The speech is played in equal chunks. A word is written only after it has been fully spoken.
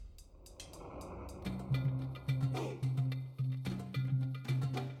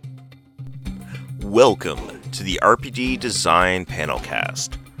Welcome to the RPG Design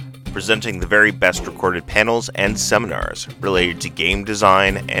Panelcast, presenting the very best recorded panels and seminars related to game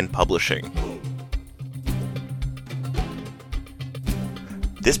design and publishing.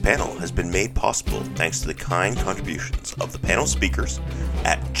 This panel has been made possible thanks to the kind contributions of the panel speakers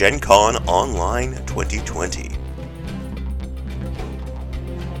at Gen Con Online 2020.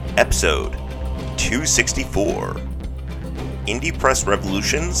 Episode 264, Indie Press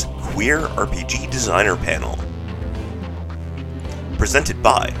Revolution's Queer RPG Designer Panel. Presented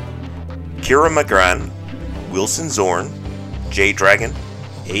by Kira Magran, Wilson Zorn, Jay Dragon,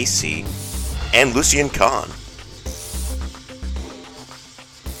 AC, and Lucian Kahn.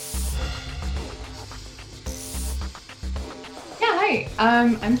 Hi,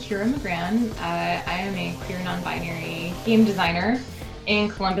 I'm Kira Magran. I am a queer non-binary game designer in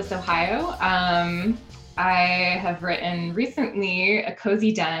Columbus, Ohio. I have written recently A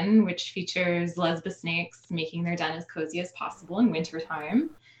Cozy Den, which features lesbian snakes making their den as cozy as possible in wintertime.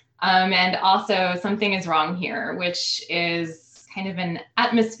 And also Something Is Wrong Here, which is kind of an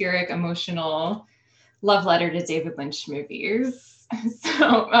atmospheric, emotional love letter to David Lynch movies.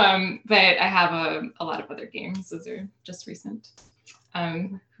 But I have a lot of other games. Those are just recent.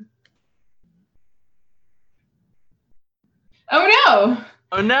 Oh no!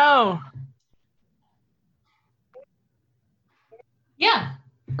 Oh no! Yeah.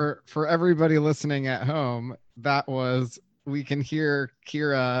 For everybody listening at home, that was, we can hear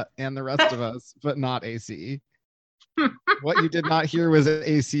Kira and the rest of us, but not AC. What you did not hear was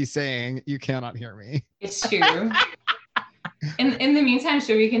AC saying, "You cannot hear me." It's true. In the meantime,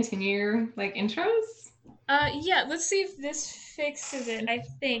 should we continue intros? Yeah, let's see if this fixes it. I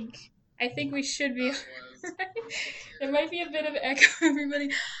think we should be. There might be a bit of echo,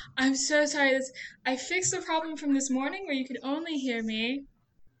 everybody. I'm so sorry. I fixed the problem from this morning where you could only hear me,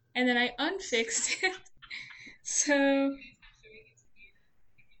 and then I unfixed it. So,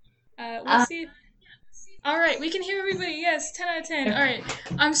 we'll see. All right, we can hear everybody. Yes, 10 out of 10. All right.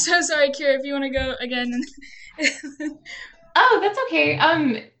 I'm so sorry, Kira, if you want to go again. Oh, that's okay.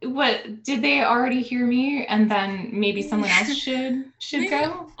 What did they already hear me, and then maybe someone else should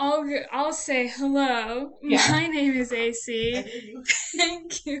go? I'll say hello. Yeah. My name is AC.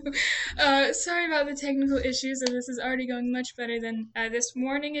 Thank you. Sorry about the technical issues, and this is already going much better than this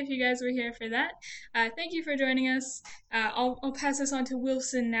morning. If you guys were here for that, thank you for joining us. I'll pass this on to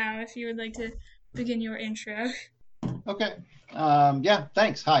Wilson now. If you would like to begin your intro. Okay. Yeah.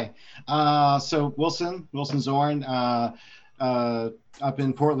 Thanks. Hi. So Wilson Zorn. Up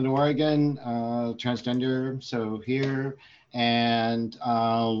in Portland, Oregon, transgender, so here. And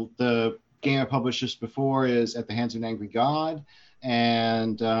the game I published just before is At the Hands of an Angry God,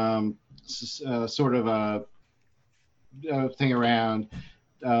 and sort of a thing around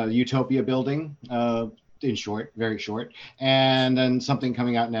utopia building, in short, very short. And then something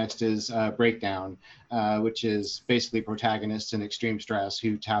coming out next is Breakdown, which is basically protagonists in extreme stress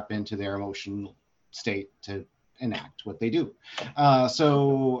who tap into their emotional state to enact what they do. I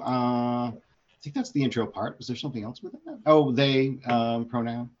think that's the intro part. Was there something else with it? Oh, they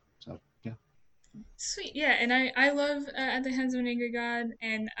pronoun. So yeah. Sweet, yeah, and I love At the Hands of an Angry God,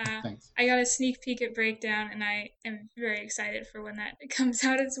 and I got a sneak peek at Breakdown, and I am very excited for when that comes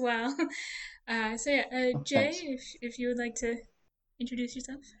out as well. Jay, if you would like to introduce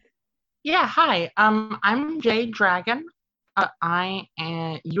yourself. Yeah, hi. I'm Jay Dragon.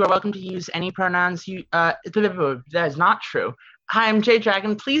 You are welcome to use any pronouns you. That is not true. Hi, I'm Jay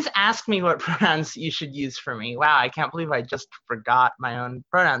Dragon. Please ask me what pronouns you should use for me. Wow, I can't believe I just forgot my own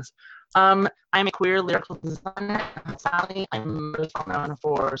pronouns. I'm a queer lyrical designer. Sally. I'm most known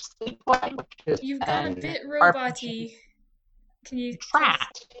for Sleepaway, which is You've gone a bit robot-y. Can you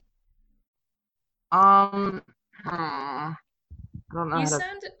Trat? I don't know. You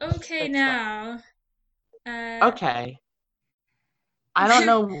sound okay now. Okay. I don't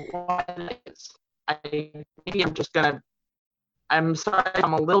know what it is. I'm sorry,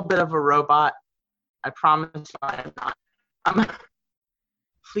 I'm a little bit of a robot. I promise I'm not.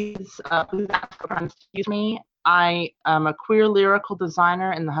 Please ask for excuse me. I am a queer lyrical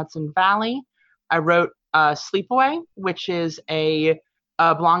designer in the Hudson Valley. I wrote Sleepaway, which is a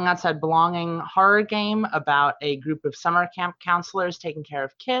Belonging Outside Belonging horror game about a group of summer camp counselors taking care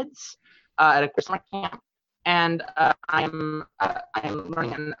of kids at a summer camp. And I'm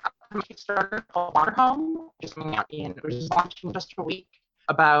running an upcoming Kickstarter called Wanderhome, which is launching just for a week,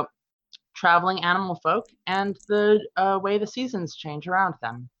 about traveling animal folk and the way the seasons change around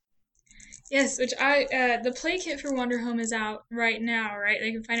them. Yes, which the play kit for Wanderhome is out right now, right?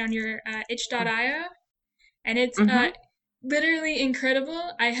 They can find it on your itch.io, and it's literally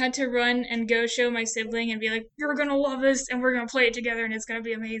incredible. I had to run and go show my sibling and be like, "You're gonna love this, and we're gonna play it together, and it's gonna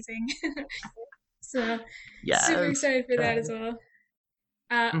be amazing." So, super Yes. excited for that as well.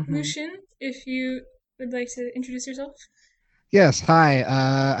 Mhm. Lucian, if you would like to introduce yourself. Yes, hi.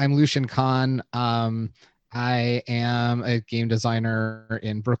 I'm Lucian Kahn. I am a game designer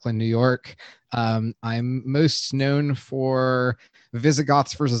in Brooklyn, New York. I'm most known for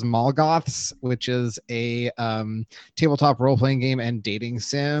Visigoths versus Molgoths, which is a tabletop role-playing game and dating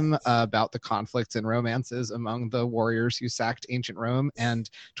sim about the conflicts and romances among the warriors who sacked ancient Rome and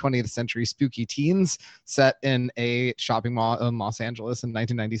 20th century spooky teens, set in a shopping mall in Los Angeles in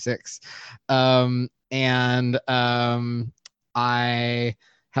 1996. I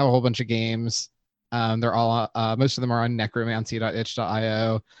have a whole bunch of games. They're all most of them are on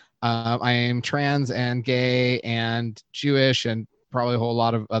necromancy.itch.io. I am trans and gay and Jewish and probably a whole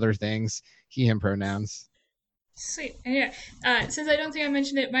lot of other things. He, him pronouns. Sweet. And yeah, since I don't think I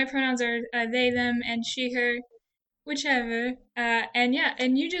mentioned it, my pronouns are they, them, and she, her, whichever. And yeah,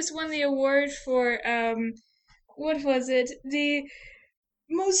 and you just won the award for what was it? The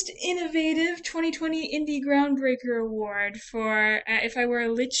most innovative 2020 Indie Groundbreaker Award for If I Were a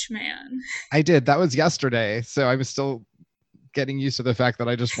Lich Man. I did. That was yesterday, so I'm still getting used to the fact that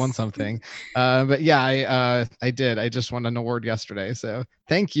I just won something. But yeah, I did. I just won an award yesterday. So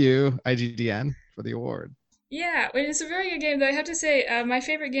thank you, IGDN, for the award. Yeah, well, it's a very good game, though. I have to say, my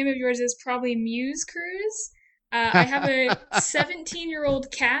favorite game of yours is probably Muse Cruise. I have a 17-year-old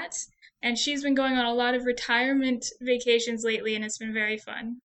cat, and she's been going on a lot of retirement vacations lately, and it's been very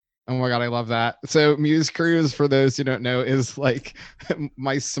fun. Oh my god, I love that. So Muse Cruise, for those who don't know, is like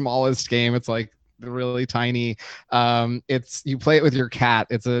my smallest game. It's like really tiny. It's you play it with your cat.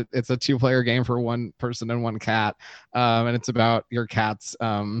 It's a 2-player game for one person and one cat. And it's about your cat's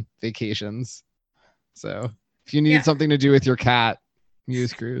vacations. So if you need something to do with your cat,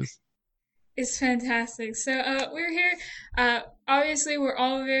 Muse Cruise. It's fantastic. So we're here. Obviously, we're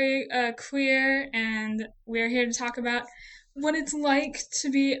all very queer, and we're here to talk about what it's like to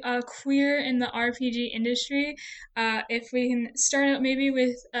be queer in the RPG industry. If we can start out maybe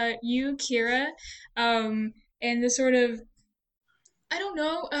with you, Kira, and the sort of, I don't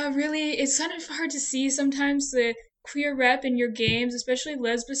know, really, it's kind of hard to see sometimes the queer rep in your games, especially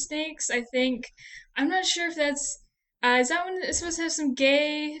Lesbosnakes. I think, I'm not sure if that's, is that one supposed to have some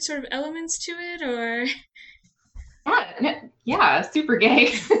gay sort of elements to it, or? Yeah, super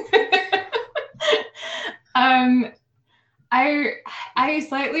gay. I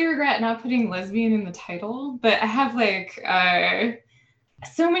slightly regret not putting lesbian in the title, but I have like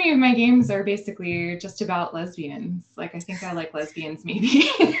so many of my games are basically just about lesbians. Like I think I like lesbians maybe.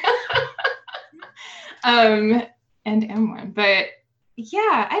 And am one. But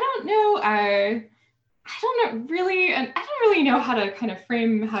yeah, I don't know I don't really know how to kind of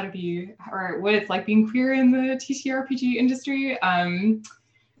frame how to be or what it's like being queer in the TTRPG industry. I've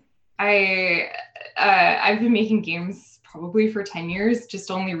been making games probably for 10 years, just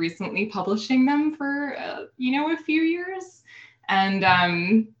only recently publishing them for a few years. And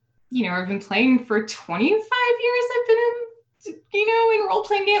I've been playing for 25 years. I've been in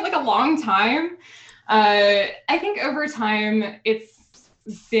role-playing game, like a long time. I think over time it's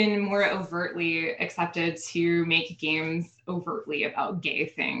been more overtly accepted to make games overtly about gay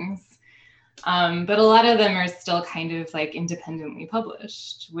things. But a lot of them are still kind of like independently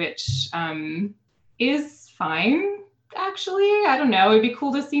published, which is fine, actually. I don't know, it'd be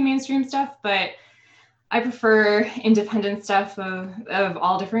cool to see mainstream stuff, but I prefer independent stuff of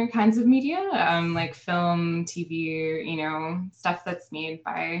all different kinds of media, like film, TV, stuff that's made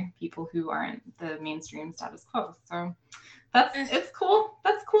by people who aren't the mainstream status quo. So it's cool.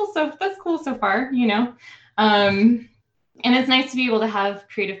 That's cool so far, and it's nice to be able to have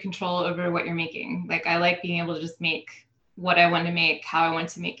creative control over what you're making. Like I like being able to just make what I want to make, how I want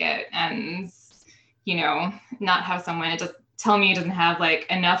to make it, and not have someone just tell me it doesn't have like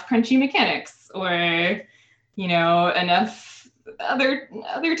enough crunchy mechanics or enough other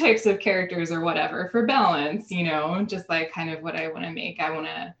types of characters or whatever for balance. Just like kind of what I want to make. I want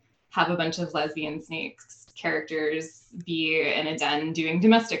to have a bunch of lesbian snakes characters be in a den doing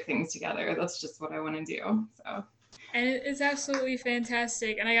domestic things together. That's just what I want to do. So. And it's absolutely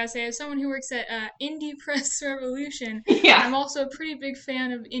fantastic. And I gotta say, as someone who works at Indie Press Revolution, I'm also a pretty big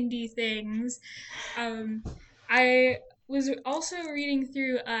fan of indie things. I was also reading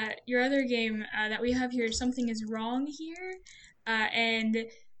through your other game that we have here, Something Is Wrong Here. And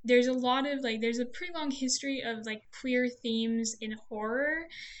there's a lot of there's a pretty long history of queer themes in horror,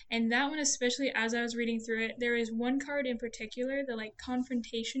 and that one especially, as I was reading through it, there is one card in particular, the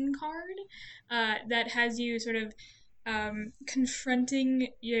confrontation card, that has you sort of confronting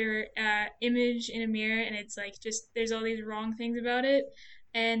your image in a mirror, and it's like just there's all these wrong things about it.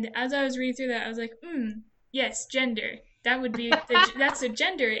 And as I was reading through that, I was like, yes, gender. That would be that's what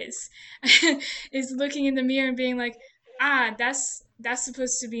gender is. Is looking in the mirror and being like, that's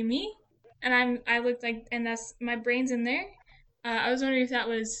supposed to be me, and I look like, and that's my brain's in there. I was wondering if that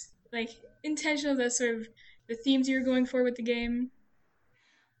was like intentional. That's sort of the themes you were going for with the game.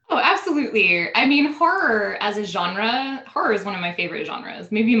 Oh, absolutely. I mean, horror as a genre, horror is one of my favorite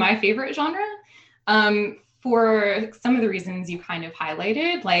genres, maybe my favorite genre. For some of the reasons you kind of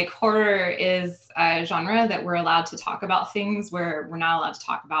highlighted, like horror is a genre that we're allowed to talk about things where we're not allowed to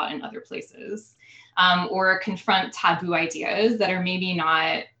talk about in other places, or confront taboo ideas that are maybe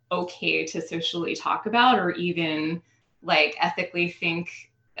not okay to socially talk about, or even like ethically think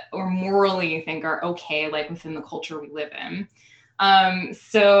or morally think are okay, like within the culture we live in.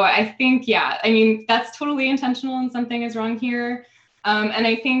 So I think, yeah, I mean, that's totally intentional and something is wrong here. And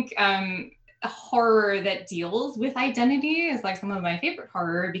I think horror that deals with identity is like some of my favorite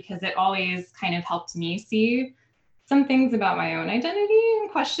horror, because it always kind of helped me see some things about my own identity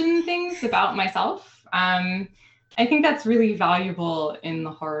and question things about myself. I think that's really valuable in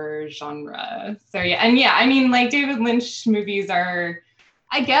the horror genre. So yeah, and yeah, I mean, like David Lynch movies are,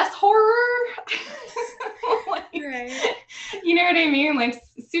 I guess, horror. Like, Right. you know what I mean? Like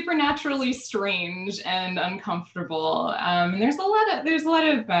supernaturally strange and uncomfortable. And there's a lot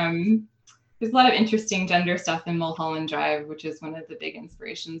of interesting gender stuff in Mulholland Drive, which is one of the big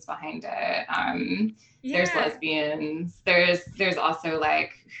inspirations behind it. There's Yeah. lesbians. There's also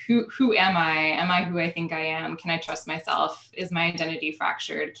like, who am I? Am I who I think I am? Can I trust myself? Is my identity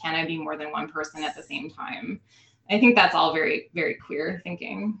fractured? Can I be more than one person at the same time? I think that's all very, very queer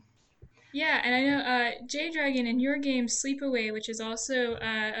thinking. Yeah, and I know J Dragon in your game Sleepaway, which is also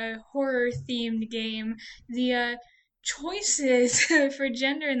a horror themed game, the choices for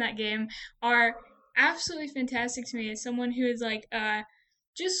gender in that game are absolutely fantastic to me as someone who is like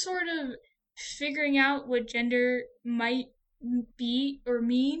just sort of figuring out what gender might be or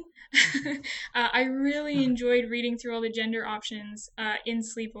mean. I really enjoyed reading through all the gender options in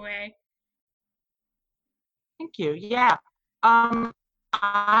Sleepaway. Thank you. Yeah.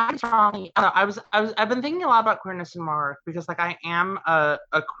 I strongly, I've been thinking a lot about queerness in my work because, like, I am a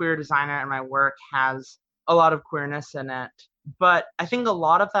queer designer and my work has a lot of queerness in it. But I think a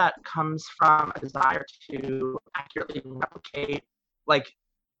lot of that comes from a desire to accurately replicate, like,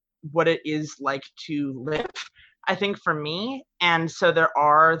 what it is like to live, I think, for me. And so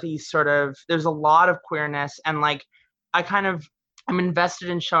there's a lot of queerness, and like, I'm invested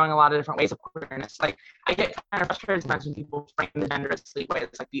in showing a lot of different ways of queerness. Like, I get kind of frustrated sometimes when people frame the gender as Sleepaway.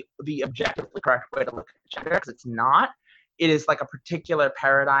 It's like the objectively correct way to look at gender, because it's not. It is like a particular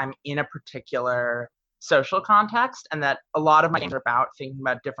paradigm in a particular social context, and that a lot of my games are about thinking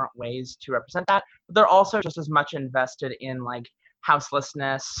about different ways to represent that. But they're also just as much invested in like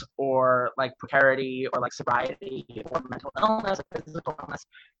houselessness or like precarity or like sobriety or mental illness, like physical illness,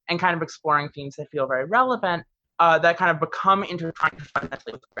 and kind of exploring themes that feel very relevant, that kind of become intertwined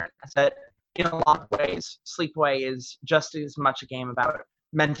fundamentally with awareness. That in a lot of ways, Sleepaway is just as much a game about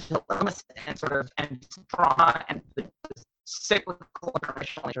mental illness and sort of and trauma and the cyclical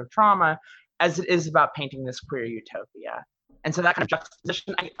generational nature of trauma as it is about painting this queer utopia. And so that kind of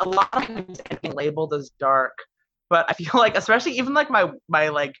juxtaposition, a lot of times anything labeled as dark, but I feel like, especially even like my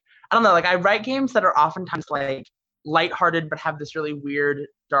like, I don't know, like I write games that are oftentimes like lighthearted but have this really weird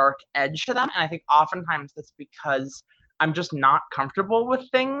dark edge to them, and I think oftentimes that's because I'm just not comfortable with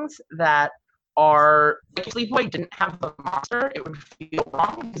things that are like, if Sleepaway didn't have the monster, it would feel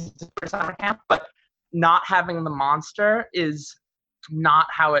wrong because it's a summer camp, but not having the monster is not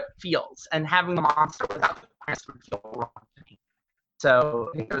how it feels, and having the monster without the queerness would feel wrong to me. So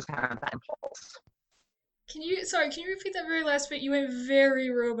I think it was kind of that impulse. Can you repeat that very last bit? You went very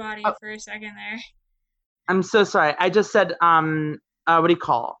robot-y for a second there. I'm so sorry. I just said, what do you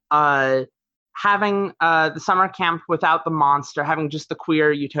call? Having the summer camp without the monster, having just the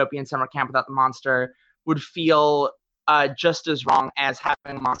queer utopian summer camp without the monster would feel just as wrong as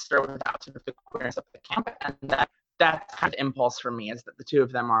having a monster without sort of the queerness of the camp. And that kind of impulse for me is that the two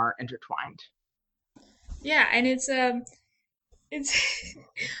of them are intertwined. Yeah, and it's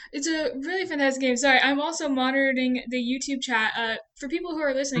it's a really fantastic game. Sorry, I'm also monitoring the YouTube chat. For people who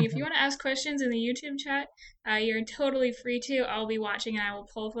are listening, if you want to ask questions in the YouTube chat, you're totally free to. I'll be watching and I will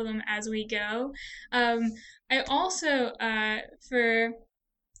pull for them as we go. I also, for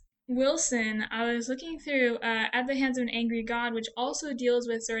Wilson, I was looking through At the Hands of an Angry God, which also deals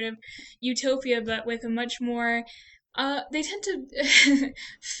with sort of utopia, but with a much more They tend to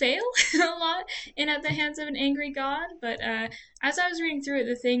fail a lot and at the hands of an angry god. But as I was reading through it,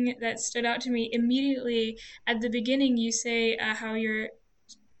 the thing that stood out to me immediately at the beginning, you say how you're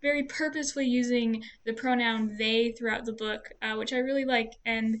very purposefully using the pronoun they throughout the book, which I really like,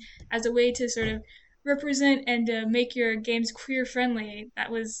 and as a way to sort of represent and make your games queer friendly. That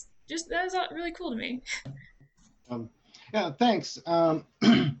was really cool to me. Yeah, thanks.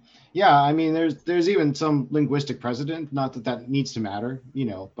 Yeah, I mean, there's even some linguistic precedent. Not that that needs to matter,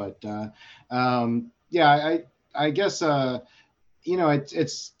 but yeah, I guess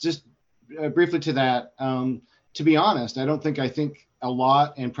it's just briefly to that. To be honest, I think a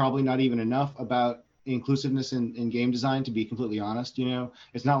lot and probably not even enough about inclusiveness in game design. To be completely honest,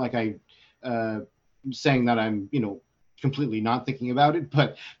 it's not like I saying that I'm completely not thinking about it,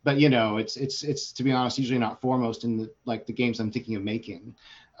 but it's to be honest usually not foremost in the games I'm thinking of making.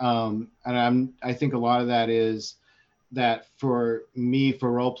 And I think a lot of that is that for me,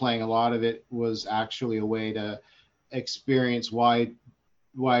 for role playing, a lot of it was actually a way to experience why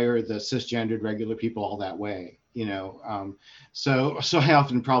are the cisgendered regular people all that way, so I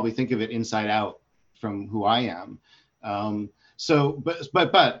often probably think of it inside out from who I am. But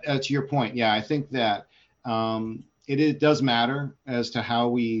to your point, yeah, I think that it does matter as to how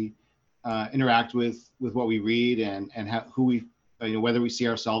we interact with what we read and who we, whether we see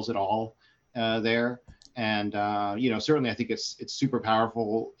ourselves at all there. And certainly I think it's super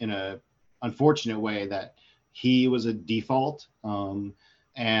powerful in a unfortunate way that he was a default. And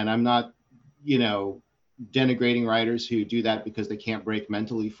I'm not, denigrating writers who do that because they can't break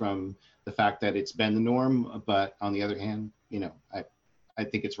mentally from the fact that it's been the norm. But on the other hand, I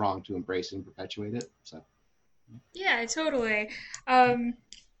think it's wrong to embrace and perpetuate it. So. Yeah, totally. I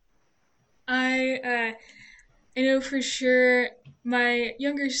know for sure my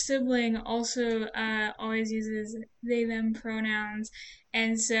younger sibling also always uses they them pronouns,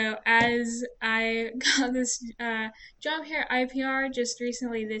 and so as I got this job here at IPR just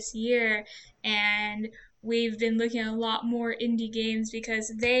recently this year, and we've been looking at a lot more indie games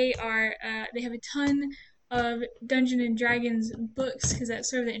because they have a ton of Dungeon and Dragons books because that's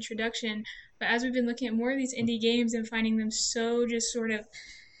sort of the introduction. But as we've been looking at more of these indie games and finding them so just sort of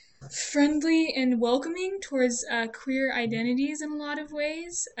friendly and welcoming towards queer identities in a lot of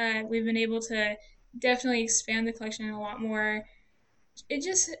ways, we've been able to definitely expand the collection a lot more. It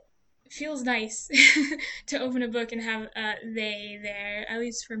just feels nice to open a book and have they there, at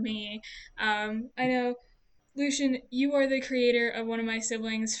least for me. I know, Lucian, you are the creator of one of my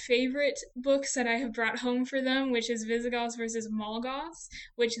siblings' favorite books that I have brought home for them, which is Visigoths versus Molgoths,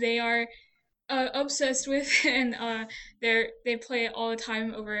 which they are obsessed with, and they play it all the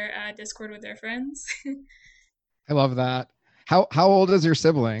time over Discord with their friends. I love that. How old is your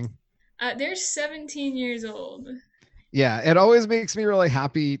sibling? They're 17 years old. Yeah, it always makes me really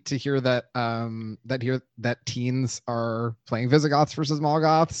happy to hear that that teens are playing Visigoths versus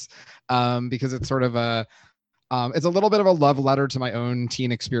Molgoths, because it's sort of it's a little bit of a love letter to my own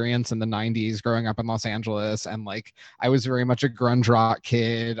teen experience in the 90s growing up in Los Angeles. And I was very much a grunge rock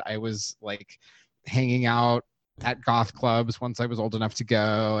kid. I was hanging out at goth clubs once I was old enough to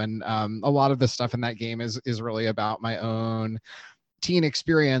go. And a lot of the stuff in that game is really about my own teen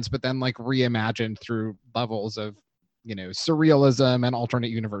experience, but then reimagined through levels of surrealism and alternate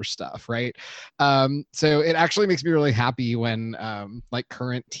universe stuff, right? So it actually makes me really happy when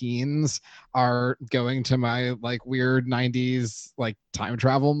current teens are going to my weird 90s time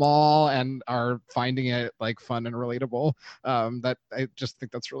travel mall and are finding it fun and relatable. That I just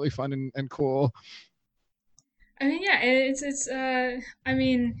think that's really fun and cool. I mean, yeah,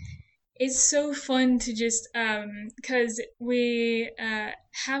 it's so fun to just because we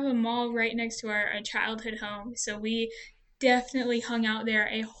have a mall right next to our childhood home, so we definitely hung out there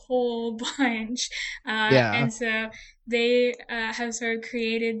a whole bunch. Yeah. And so they have sort of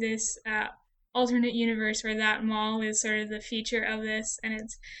created this alternate universe where that mall is sort of the feature of this, and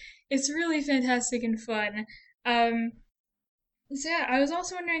it's really fantastic and fun. So yeah, I was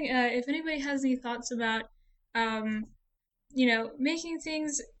also wondering if anybody has any thoughts about um, making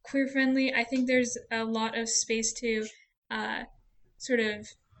things queer friendly. I think there's a lot of space to sort of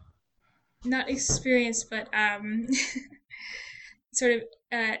not experience, but sort of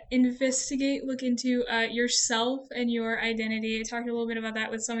investigate, look into yourself and your identity. I talked a little bit about that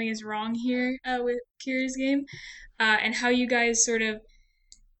with Something Is Wrong here with Kira's game, and how you guys sort of,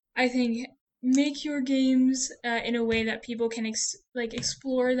 I think, make your games in a way that people can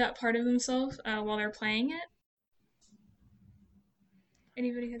explore that part of themselves while they're playing it.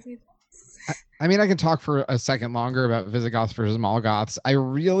 Anybody has any thoughts? I mean, I can talk for a second longer about Visigoths versus Molgoths. I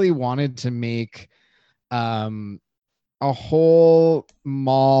really wanted to make a whole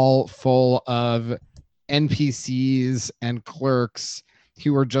mall full of NPCs and clerks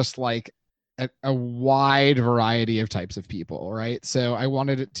who are just like a wide variety of types of people, right? So I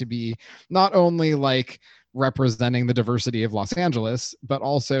wanted it to be not only like representing the diversity of Los Angeles, but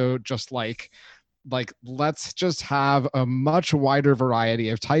also just like let's just have a much wider variety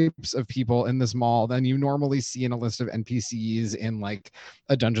of types of people in this mall than you normally see in a list of NPCs in like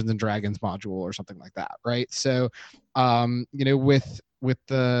a Dungeons and Dragons module or something like that, right? So with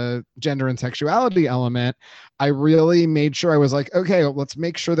the gender and sexuality element, I really made sure I was like, okay, let's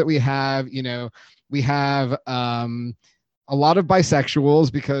make sure that we have a lot of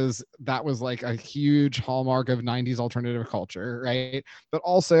bisexuals, because that was like a huge hallmark of 90s alternative culture, right? But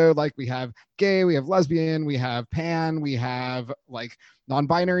also like we have gay, we have lesbian, we have pan, we have like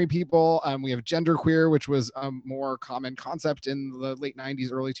non-binary people, we have genderqueer, which was a more common concept in the late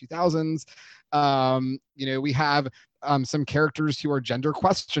 90s, early 2000s. We have some characters who are gender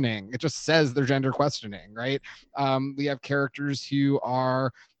questioning. It just says they're gender questioning, right? We have characters who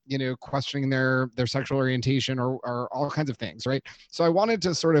are questioning their sexual orientation or all kinds of things, right? So I wanted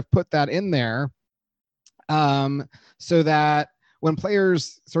to sort of put that in there, so that when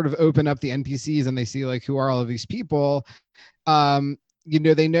players sort of open up the NPCs and they see like, who are all of these people,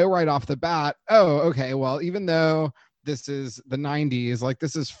 they know right off the bat, oh, okay, well, even though this is the 90s, like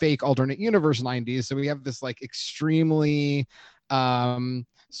this is fake alternate universe 90s, so we have this like extremely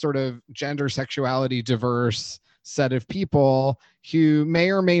sort of gender sexuality diverse set of people who may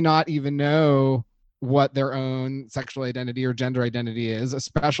or may not even know what their own sexual identity or gender identity is,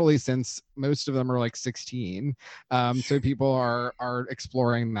 especially since most of them are like 16. So people are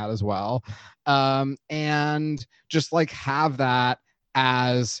exploring that as well. And just like have that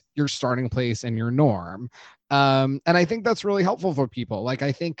as your starting place and your norm. And I think that's really helpful for people. Like,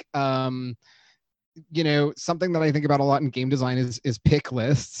 I think, something that I think about a lot in game design is pick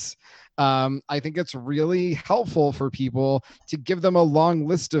lists. I think it's really helpful for people to give them a long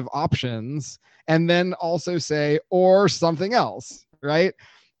list of options and then also say, or something else, right?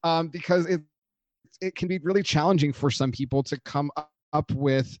 Because it can be really challenging for some people to come up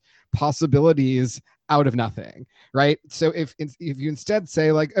with possibilities out of nothing, right? So if you instead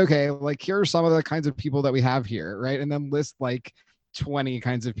say like, okay, like here are some of the kinds of people that we have here, right? And then list like 20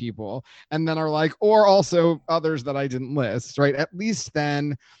 kinds of people, and then are like, or also others that I didn't list, right? At least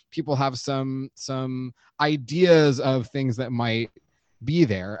then people have some ideas of things that might be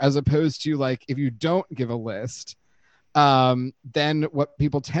there, as opposed to like, if you don't give a list, then what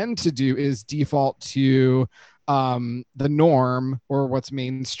people tend to do is default to the norm or what's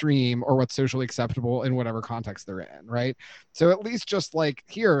mainstream or what's socially acceptable in whatever context they're in, right? So at least just like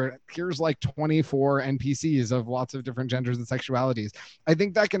here's like 24 NPCs of lots of different genders and sexualities. I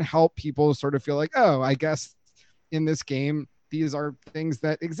think that can help people sort of feel like, oh, I guess in this game these are things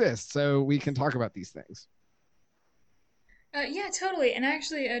that exist, so we can talk about these things. Yeah, totally. And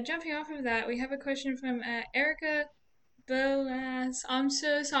actually, jumping off of that, we have a question from Erica Boas. I'm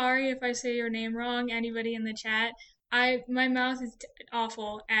so sorry if I say your name wrong. Anybody in the chat? My mouth is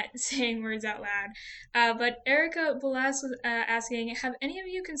awful at saying words out loud. But Erica Bolas was asking, have any of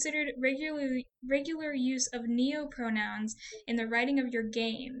you considered regular use of neopronouns in the writing of your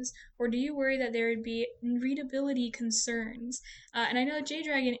games, or do you worry that there would be readability concerns? And I know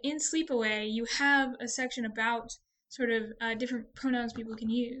JDragon in Sleepaway, you have a section about sort of different pronouns people can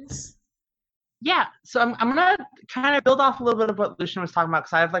use. Yeah, so I'm gonna kind of build off a little bit of what Lucian was talking about,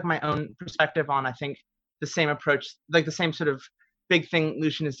 because I have like my own perspective on, I think, the same approach, like the same sort of big thing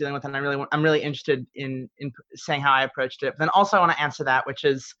Lucian is dealing with, and I'm really interested in saying how I approached it. But then also I want to answer that, which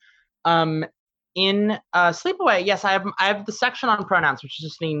is in Sleepaway, yes, I have the section on pronouns, which is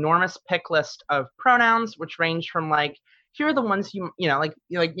just an enormous pick list of pronouns, which range from like, here are the ones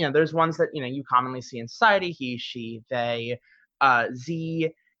there's ones that you commonly see in society: he, she, they,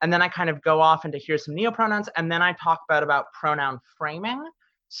 z. And then I kind of go off into here's some neopronouns, and then I talk about pronoun framing.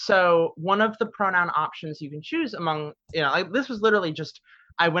 So one of the pronoun options you can choose among, this was literally just,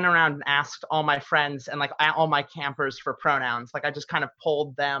 I went around and asked all my friends and like all my campers for pronouns. Like I just kind of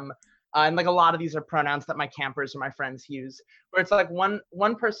polled them. And like a lot of these are pronouns that my campers or my friends use, where it's like one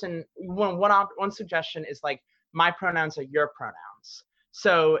suggestion is like, my pronouns are your pronouns.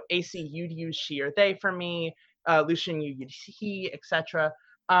 So AC, you'd use she or they for me. Lucian, you use he, etc.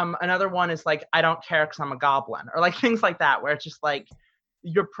 Another one is like, I don't care because I'm a goblin, or like things like that, where it's just like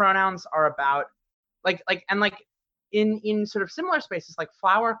your pronouns are about in sort of similar spaces, like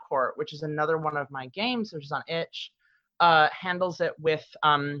Flower Court, which is another one of my games, which is on itch, handles it with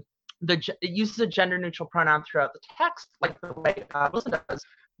it uses a gender neutral pronoun throughout the text, like the way Wilson does,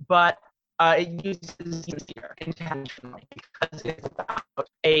 but it uses here intentionally because it's about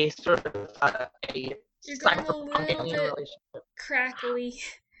a sort of a You're going a cyberpunk little alien bit relationship. crackly.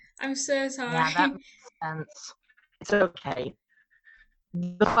 I'm so sorry. Yeah, that makes sense. It's okay.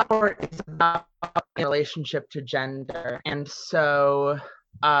 The flower is about a relationship to gender, and so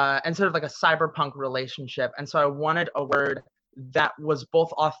and sort of like a cyberpunk relationship. And so I wanted a word that was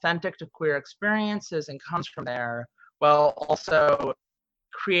both authentic to queer experiences and comes from there, while also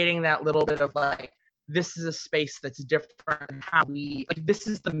creating that little bit of like, this is a space that's different, how we, like, this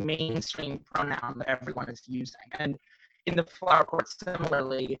is the mainstream pronoun that everyone is using. And in the flower court,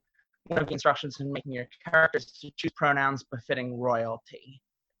 similarly, one of the instructions in making your characters is to choose pronouns befitting royalty.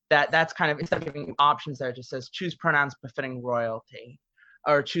 That's kind of, instead of giving options there, it just says choose pronouns befitting royalty,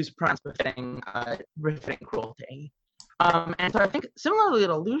 or choose pronouns befitting cruelty. And so I think similarly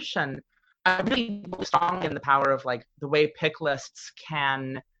to Lucian, I really believe strongly in the power of like the way pick lists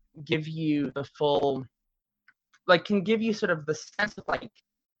can give you the full, like can give you sort of the sense of like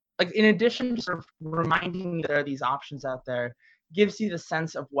in addition to sort of reminding you there are these options out there, gives you the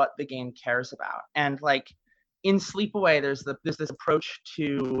sense of what the game cares about. And like in Sleepaway, there's this approach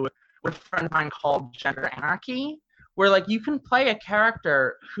to what a friend of mine called gender anarchy, where like you can play a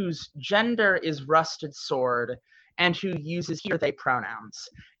character whose gender is rusted sword and who uses he or they pronouns.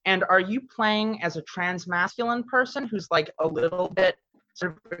 And are you playing as a trans masculine person who's like a little bit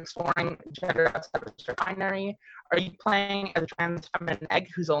sort of exploring gender outside of the binary? Are you playing as a trans feminine egg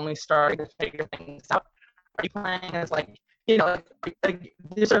who's only starting to figure things out? Are you playing as like, you know, like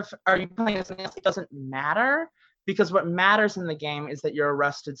sort of, are you playing as something else? It doesn't matter, because what matters in the game is that you're a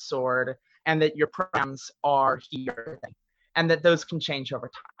rusted sword and that your pronouns are he or they, and that those can change over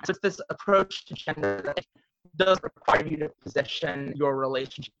time. So it's this approach to gender that does require you to position your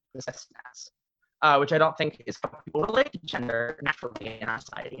relationship with as, which I don't think is how people relate to gender naturally in our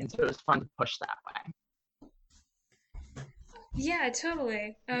society. And so it was fun to push that way. Yeah,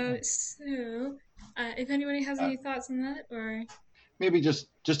 totally. So, if anybody has any thoughts on that, or maybe just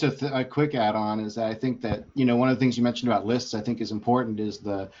a quick add-on is that I think that, you know, one of the things you mentioned about lists I think is important is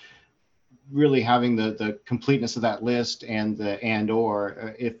the really having the completeness of that list, and the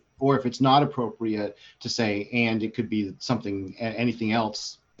or if it's not appropriate to say and, it could be something, anything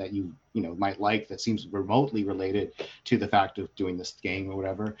else that you know might like that seems remotely related to the fact of doing this game or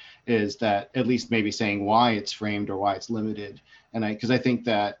whatever, is that at least maybe saying why it's framed or why it's limited. And because I think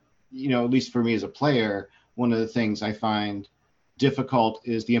that, you know, at least for me as a player, one of the things I find difficult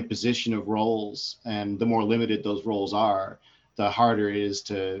is the imposition of roles, and the more limited those roles are, the harder it is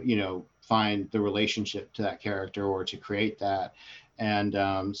to, you know, find the relationship to that character or to create that. And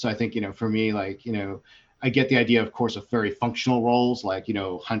so I think, you know, for me, like, you know, I get the idea, of course, of very functional roles like, you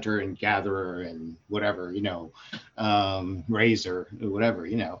know, hunter and gatherer and whatever, you know, razor, whatever,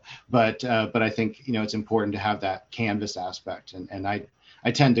 you know, but I think, you know, it's important to have that canvas aspect. And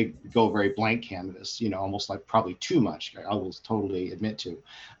I tend to go very blank canvas, you know, almost like probably too much, I will totally admit to,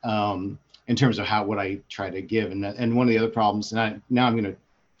 in terms of what I try to give. And one of the other problems, and now I'm going to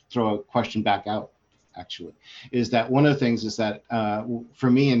throw a question back out, actually, is that one of the things is that for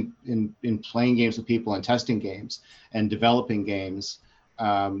me in playing games with people and testing games and developing games,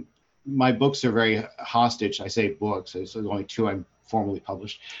 my books are very hostage. I say books, there's only 2 I'm formally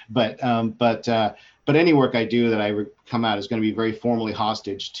published, but any work I do that I come out is going to be very formally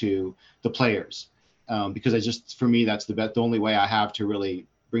hostage to the players, because for me that's the only way I have to really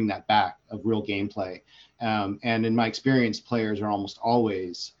bring that back of real gameplay. And in my experience, players are almost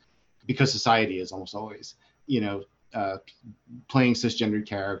always, because society is almost always, you know, playing cisgendered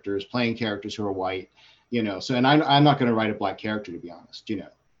characters, playing characters who are white, you know. So, and I'm not going to write a black character, to be honest. You know,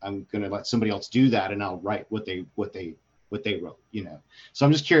 I'm going to let somebody else do that, and I'll write what they wrote. You know. So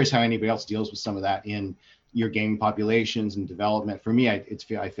I'm just curious how anybody else deals with some of that in your gaming populations and development. For me, I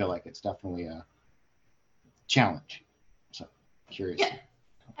feel like it's definitely a challenge. So curious. Yeah.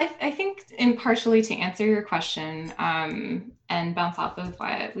 I think, in partially to answer your question, and bounce off of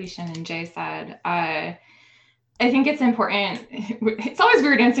what Lucian and Jay said, I think it's important. It's always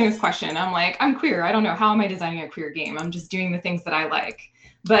weird answering this question. I'm like, I'm queer. I don't know. How am I designing a queer game? I'm just doing the things that I like.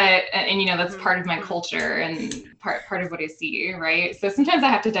 But, and you know, that's part of my culture and part of what I see, right? So sometimes I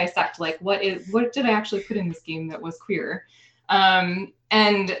have to dissect, like, what did I actually put in this game that was queer?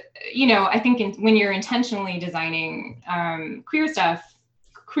 And, you know, I think when you're intentionally designing queer stuff,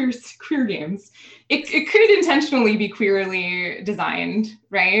 queer games, it could intentionally be queerly designed,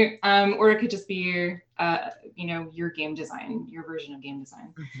 right? Or it could just be you know, your game design, your version of game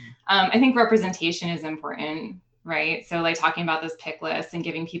design. I think representation is important right? So like talking about this pick list and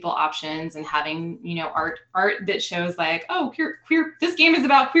giving people options and having, you know, art that shows like, oh, queer, this game is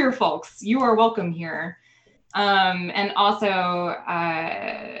about queer folks. You are welcome here. And also,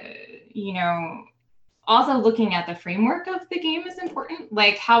 you know, also looking at the framework of the game is important.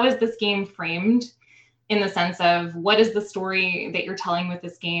 Like, how is this game framed in the sense of what is the story that you're telling with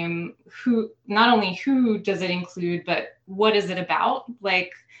this game? Who, not only who does it include, but what is it about?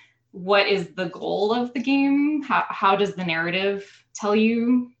 Like, what is the goal of the game? How does the narrative tell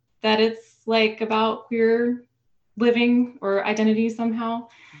you that it's like about queer living or identity somehow?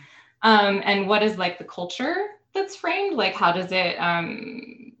 And what is like the culture that's framed? Like, how does it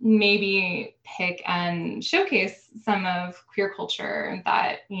maybe pick and showcase some of queer culture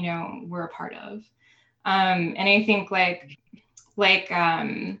that, you know, we're a part of? And I think like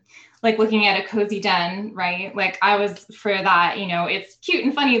looking at a cozy den, right? Like I was for that, you know, it's cute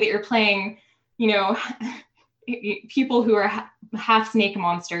and funny that you're playing, you know, people who are half snake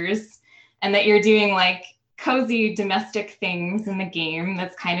monsters, and that you're doing like cozy domestic things in the game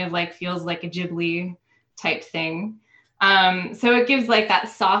that's kind of like feels like a Ghibli type thing. So it gives like that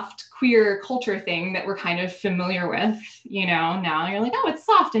soft queer culture thing that we're kind of familiar with, you know. Now you're like, oh, it's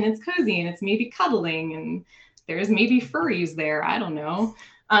soft and it's cozy and it's maybe cuddling and there's maybe furries there. I don't know.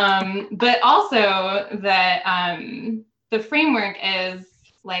 But also that the framework is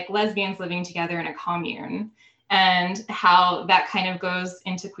like lesbians living together in a commune, and how that kind of goes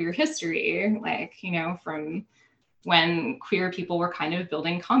into queer history, like, you know, from when queer people were kind of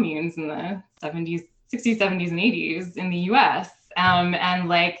building communes in the 70s, 60s, 70s, and 80s in the US, and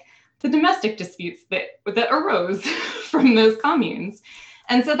like the domestic disputes that arose from those communes.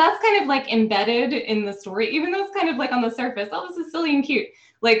 And so that's kind of like embedded in the story, even though it's kind of like on the surface, oh, this is silly and cute.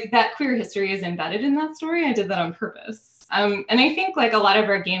 Like that queer history is embedded in that story. I did that on purpose. And I think like a lot of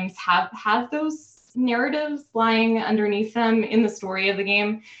our games have those narratives lying underneath them in the story of the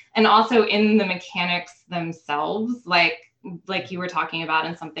game, and also in the mechanics themselves. Like you were talking about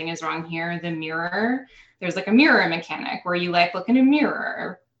in Something Is Wrong Here, the mirror. There's like a mirror mechanic where you like look in a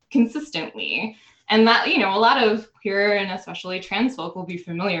mirror consistently. And that, you know, a lot of queer and especially trans folk will be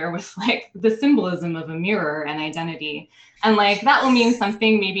familiar with like the symbolism of a mirror and identity. And like that will mean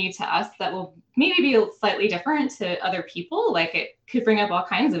something maybe to us that will maybe be slightly different to other people. Like it could bring up all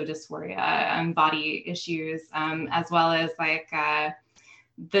kinds of dysphoria and body issues, as well as like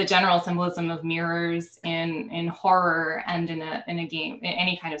the general symbolism of mirrors in horror and in a game, in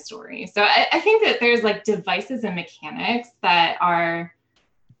any kind of story. So I think that there's like devices and mechanics that are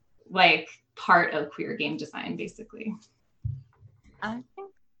like part of queer game design, basically. I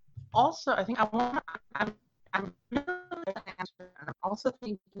think also, I think I want I'm really answer, and I'm also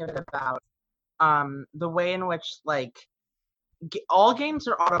thinking about the way in which like all games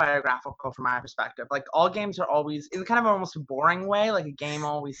are autobiographical from my perspective. Like all games are always, in kind of almost a boring way, like a game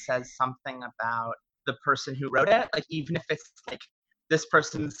always says something about the person who wrote it, like even if it's like this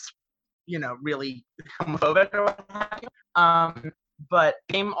person's, you know, really homophobic or what have you. But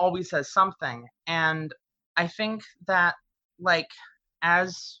game always says something. And I think that like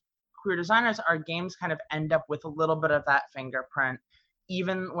as queer designers, our games kind of end up with a little bit of that fingerprint,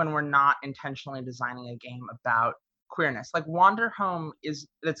 even when we're not intentionally designing a game about queerness. Like Wanderhome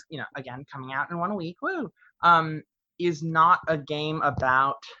that's, you know, again, coming out in 1 week, woo, is not a game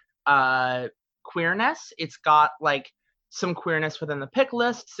about queerness. It's got like some queerness within the pick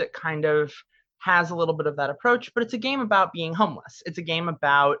lists. It kind of has a little bit of that approach, but it's a game about being homeless. It's a game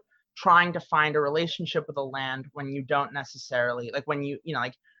about trying to find a relationship with a land when you don't necessarily, like when you know,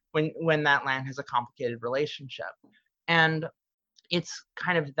 like when that land has a complicated relationship. And it's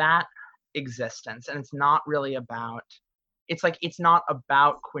kind of that existence, and it's not really about, it's like it's not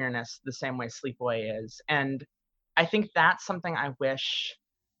about queerness the same way Sleepaway is. And I think that's something I wish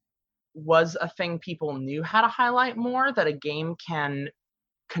was a thing people knew how to highlight more, that a game can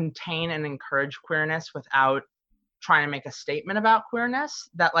contain and encourage queerness without trying to make a statement about queerness.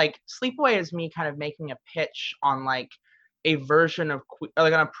 That like Sleepaway is me kind of making a pitch on like a version of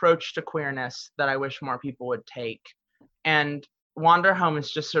like an approach to queerness that I wish more people would take. And Wanderhome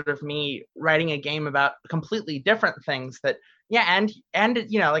is just sort of me writing a game about completely different things that, yeah, and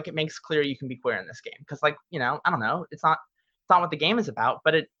you know, like it makes clear you can be queer in this game, because like, you know, I don't know, it's not what the game is about,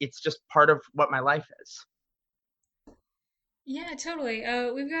 but it's just part of what my life is. Yeah, totally.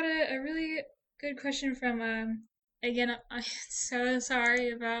 We've got a really good question from again, I'm so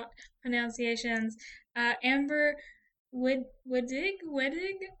sorry about pronunciations. Amber Wedig.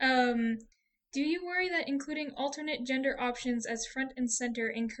 Do you worry that including alternate gender options as front and center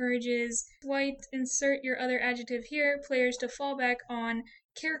encourages white, insert your other adjective here, players to fall back on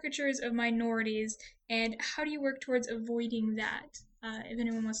caricatures of minorities, and how do you work towards avoiding that? If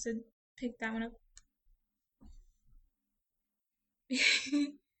anyone wants to pick that one up.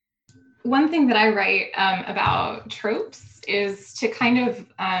 One thing that I write about tropes is to kind of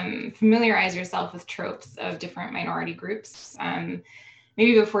familiarize yourself with tropes of different minority groups.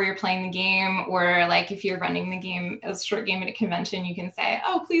 Maybe before you're playing the game, or like if you're running the game, a short game at a convention, you can say,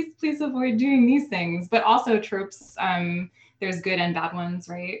 oh, please avoid doing these things. But also tropes, there's good and bad ones,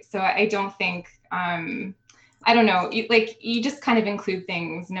 right? So I don't think, I don't know, you just kind of include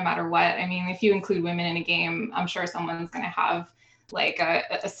things no matter what. I mean, if you include women in a game, I'm sure someone's going to have like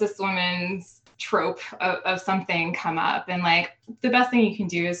a cis woman's trope of something come up, and like the best thing you can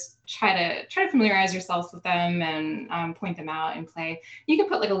do is try to familiarize yourselves with them and point them out and play. You can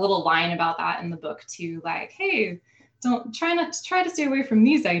put like a little line about that in the book too, like, hey, try to stay away from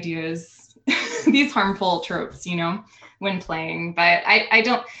these ideas, these harmful tropes, when playing. But I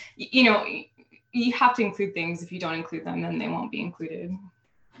don't, you have to include things. If you don't include them, then they won't be included.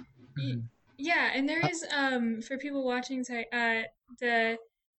 Yeah, and there is for people watching, the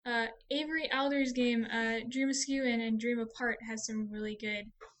Avery Alder's game, Dream Askew and Dream Apart has some really good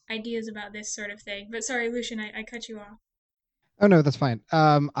ideas about this sort of thing. But sorry, Lucian, I cut you off. Oh no, that's fine.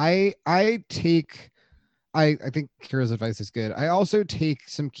 I think Kira's advice is good. I also take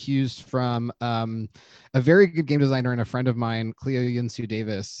some cues from a very good game designer and a friend of mine, Cleo Yinsu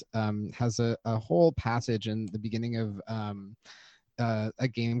Davis, has a whole passage in the beginning of a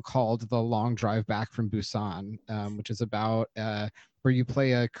game called The Long Drive Back from Busan, which is about where you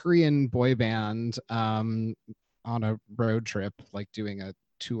play a Korean boy band on a road trip, like doing a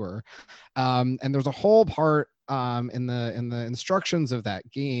tour. And there's a whole part in the instructions of that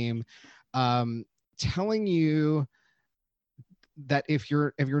game telling you that if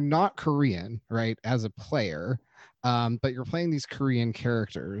you're not Korean, right, as a player, but you're playing these Korean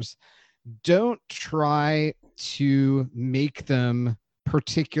characters, don't try to make them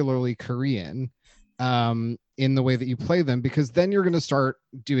particularly Korean in the way that you play them, because then you're going to start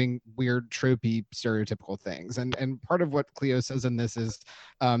doing weird tropey stereotypical things. And part of what Cleo says in this is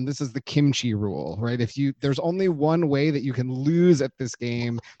the kimchi rule, right? There's only one way that you can lose at this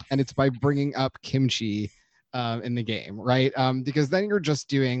game, and it's by bringing up kimchi in the game, right? Because then you're just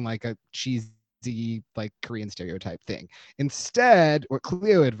doing like a cheesy like Korean stereotype thing. Instead, what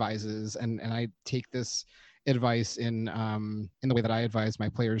Cleo advises, and I take this advice in the way that I advise my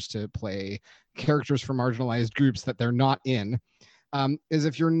players to play characters from marginalized groups that they're not in, is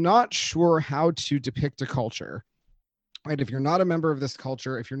if you're not sure how to depict a culture, right? If you're not a member of this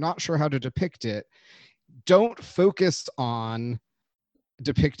culture, if you're not sure how to depict it, don't focus on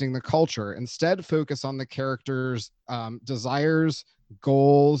depicting the culture. Instead, focus on the characters' desires,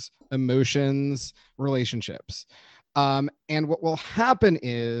 goals, emotions, relationships. And what will happen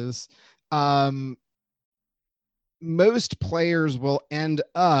is most players will end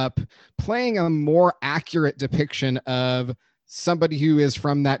up playing a more accurate depiction of somebody who is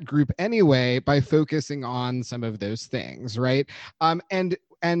from that group anyway by focusing on some of those things, right? And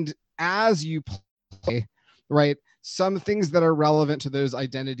as you play, right, some things that are relevant to those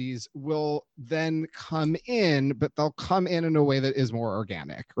identities will then come in, but they'll come in a way that is more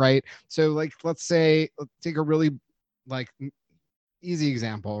organic, right? So like, let's take a really like easy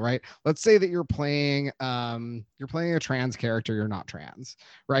example, right? Let's say that you're playing a trans character, you're not trans,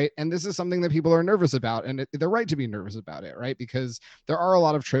 right? And this is something that people are nervous about, and they're right to be nervous about it, right? Because there are a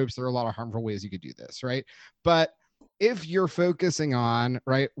lot of tropes, there are a lot of harmful ways you could do this, right? But if you're focusing on,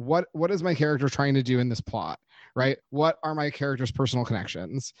 right, what is my character trying to do in this plot, right? What are my character's personal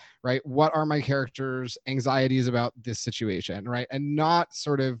connections, right? What are my character's anxieties about this situation, right? And not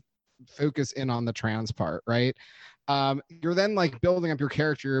sort of focus in on the trans part, right? You're then like building up your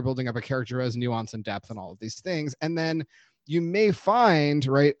character, you're building up a character who has nuance and depth and all of these things. And then you may find,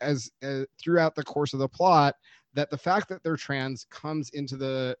 right, as throughout the course of the plot, that the fact that they're trans comes into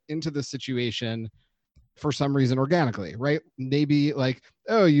the situation for some reason organically, right? Maybe like,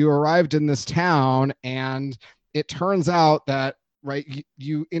 oh, you arrived in this town and it turns out that, right,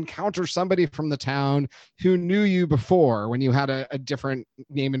 you encounter somebody from the town who knew you before when you had a different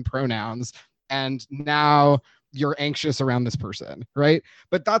name and pronouns, and now you're anxious around this person, right?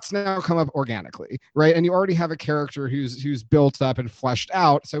 But that's now come up organically, right? And you already have a character who's built up and fleshed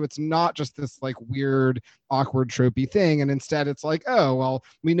out, so it's not just this like weird, awkward, tropey thing. And instead, it's like, oh, well,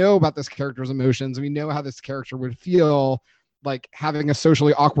 we know about this character's emotions, we know how this character would feel like having a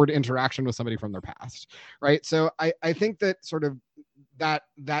socially awkward interaction with somebody from their past, right? So I think that sort of that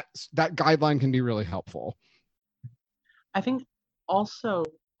guideline can be really helpful. I think also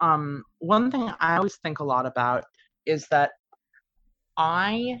one thing I always think a lot about is that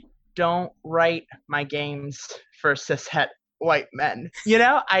I don't write my games for cishet white men. You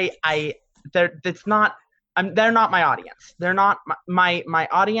know, they're not my audience. They're not my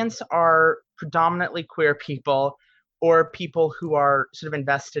audience are predominantly queer people or people who are sort of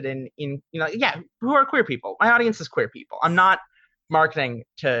invested in who are queer people. My audience is queer people. I'm not marketing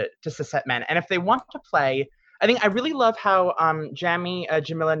to cishet men. And if they want to play, I think I really love how Jamila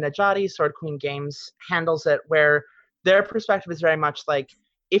Najati, Sword Queen Games, handles it, where their perspective is very much like,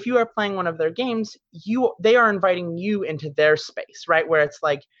 if you are playing one of their games, they are inviting you into their space, right? Where it's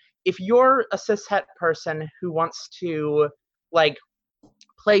like, if you're a cishet person who wants to like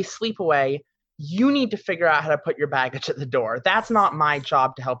play Sleepaway, you need to figure out how to put your baggage at the door. That's not my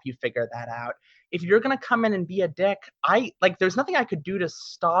job to help you figure that out. If you're going to come in and be a dick, there's nothing I could do to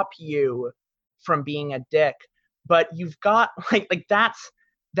stop you from being a dick, but you've got like that's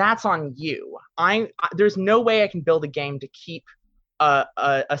on you. There's no way I can build a game to keep a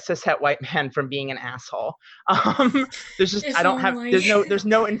cishet white man from being an asshole. There's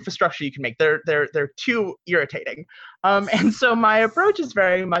no infrastructure you can make. They're too irritating. And so my approach is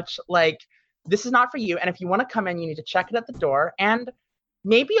very much like, this is not for you. And if you want to come in, you need to check it at the door. And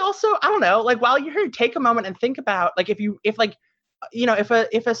maybe also, I don't know, like while you're here, take a moment and think about like, if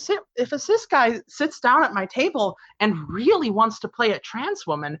a cis guy sits down at my table and really wants to play a trans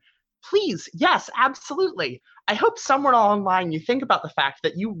woman, please, yes, absolutely. I hope somewhere along the line you think about the fact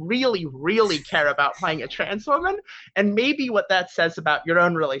that you really, really care about playing a trans woman, and maybe what that says about your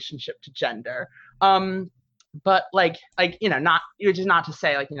own relationship to gender. But not to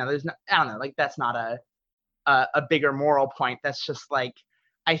say like, there's no, I don't know, like that's not a bigger moral point. That's just like,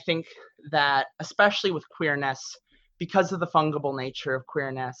 I think that especially with queerness, because of the fungible nature of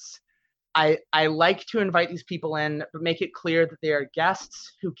queerness, I like to invite these people in, but make it clear that they are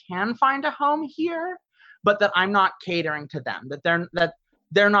guests who can find a home here, but that I'm not catering to them, that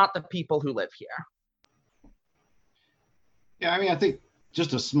they're not the people who live here. Yeah, I mean, I think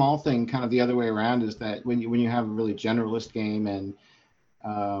just a small thing kind of the other way around is that when you have a really generalist game and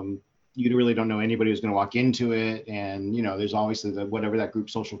you really don't know anybody who's going to walk into it, and there's obviously whatever that group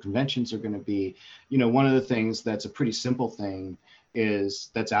social conventions are going to be. One of the things that's a pretty simple thing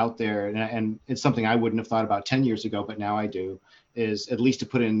that's out there, and it's something I wouldn't have thought about 10 years ago, but now I do, is at least to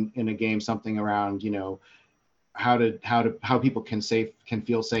put in a game something around how people can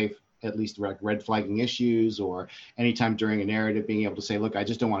feel safe, at least red flagging issues, or anytime during a narrative being able to say, look, I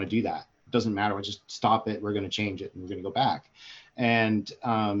just don't want to do that. It doesn't matter. We'll just stop it. We're going to change it and we're going to go back. And,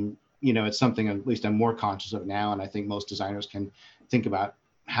 it's something at least I'm more conscious of now. And I think most designers can think about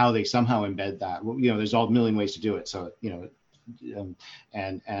how they somehow embed that. There's all a million ways to do it. So,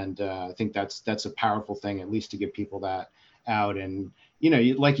 I think that's a powerful thing, at least to give people that out. And,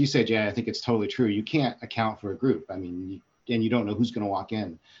 like you said, Jay, I think it's totally true. You can't account for a group. I mean, and you don't know who's going to walk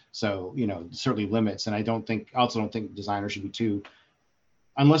in. So, certainly limits. And I also don't think designers should be too,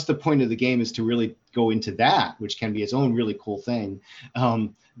 unless the point of the game is to really go into that, which can be its own really cool thing,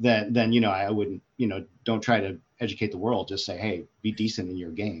 then I wouldn't, don't try to educate the world. Just say, hey, be decent in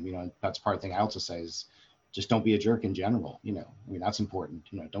your game. That's part of the thing I also say is just don't be a jerk in general. I mean, that's important.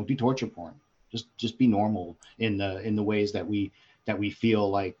 Don't do torture porn. Just be normal in the ways that we feel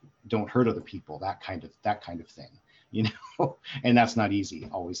like don't hurt other people, that kind of thing, and that's not easy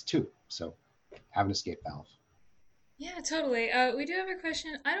always too. So have an escape valve. Yeah, totally. We do have a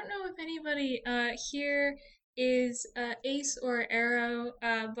question. I don't know if anybody here is Ace or Arrow,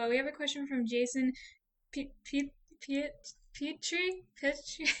 but we have a question from Jason Petrie.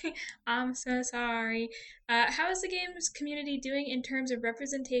 I'm so sorry. How is the games community doing in terms of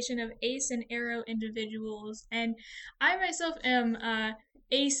representation of Ace and Arrow individuals? And I myself am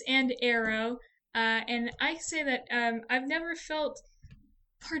Ace and Arrow, and I say that I've never felt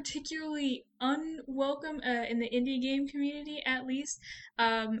particularly unwelcome in the indie game community, at least.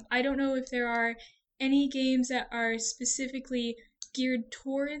 I don't know if there are any games that are specifically geared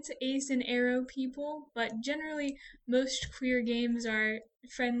towards Ace and Arrow people, but generally most queer games are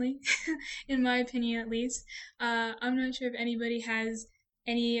friendly, in my opinion at least. I'm not sure if anybody has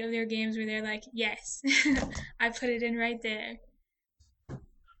any of their games where they're like, yes, I put it in right there.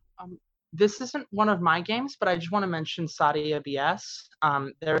 This isn't one of my games, but I just want to mention Sadia BS.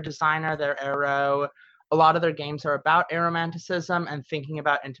 They're a designer, they're Arrow. A lot of their games are about aromanticism and thinking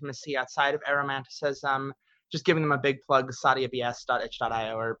about intimacy outside of aromanticism. Just giving them a big plug,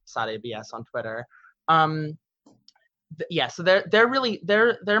 sadiabs.itch.io or sadiabs on Twitter. So they're a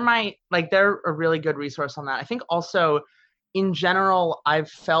really good resource on that. I think also in general, I've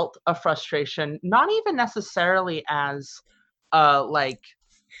felt a frustration, not even necessarily as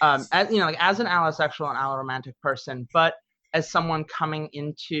as an allosexual and alloromantic person, but as someone coming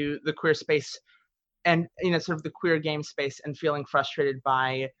into the queer space and, sort of the queer game space and feeling frustrated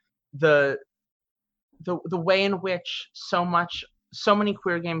by the way in which so many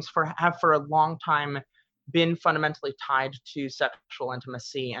queer games have for a long time been fundamentally tied to sexual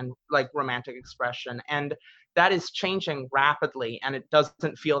intimacy and like romantic expression. And that is changing rapidly, and it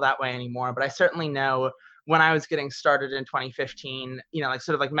doesn't feel that way anymore. But I certainly know when I was getting started in 2015, like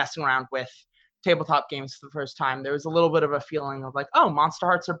sort of like messing around with tabletop games for the first time, there was a little bit of a feeling of like, oh, Monster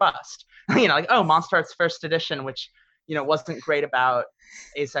Hearts are bust. Like, oh, Monster Hearts first edition, which, wasn't great about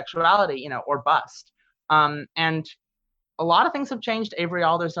asexuality, or bust. And a lot of things have changed. Avery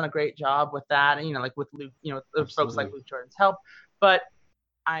Alder's done a great job with that, and, like with Luke, with folks like Luke Jordan's help. But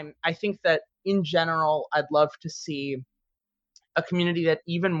I think that in general, I'd love to see a community that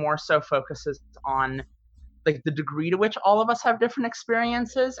even more so focuses on like the degree to which all of us have different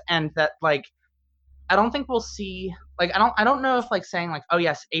experiences, and that like I don't think we'll see like I don't know if like saying like, oh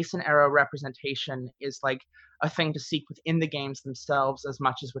yes, ace and arrow representation is like a thing to seek within the games themselves as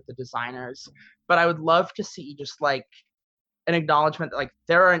much as with the designers. But I would love to see just like an acknowledgement that like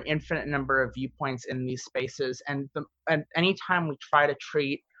there are an infinite number of viewpoints in these spaces, and anytime we try to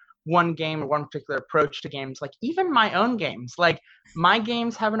treat one game or one particular approach to games, like even my own games, like my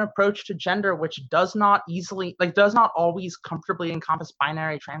games have an approach to gender which does not always comfortably encompass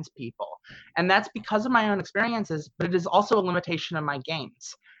binary trans people, and that's because of my own experiences, but it is also a limitation of my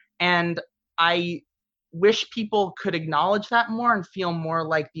games. And I wish people could acknowledge that more and feel more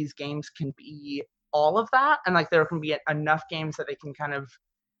like these games can be all of that, and like there can be enough games that they can kind of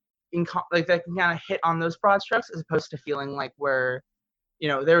hit on those broad strokes, as opposed to feeling like we're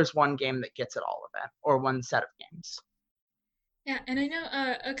there's one game that gets it all of it, or one set of games. Yeah, and I know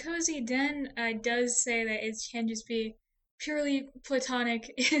A Cozy Den does say that it can just be purely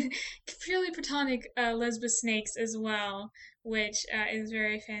platonic lesbian snakes as well, which is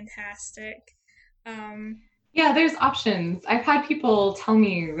very fantastic. Yeah, there's options. I've had people tell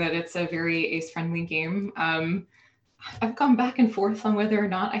me that it's a very ace-friendly game. I've gone back and forth on whether or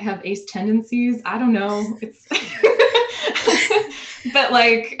not I have ace tendencies. I don't know. It's but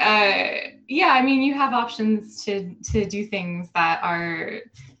like, yeah, I mean, you have options to do things that are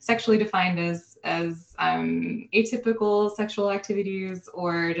sexually defined as atypical sexual activities,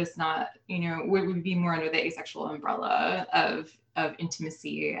 or just not, would be more under the asexual umbrella of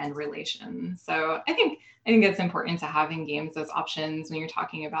intimacy and relation. So I think it's important to have in games those options when you're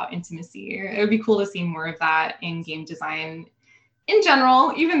talking about intimacy. It would be cool to see more of that in game design in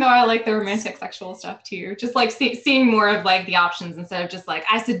general, even though I like the romantic sexual stuff too. Just like seeing more of like the options instead of just like,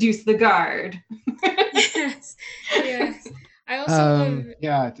 I seduce the guard. Yes. I also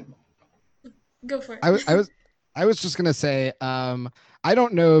yeah. Go for it. I was just gonna say, I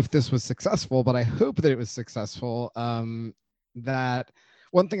don't know if this was successful, but I hope that it was successful. That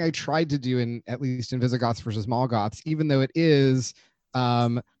one thing I tried to do at least in Visigoths versus Molgoths, even though it is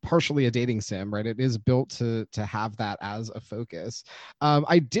partially a dating sim, right? It is built to have that as a focus.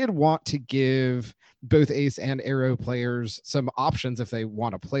 I did want to give both ace and arrow players some options if they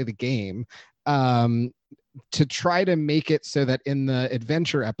want to play the game, to try to make it so that in the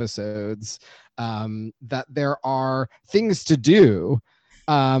adventure episodes, that there are things to do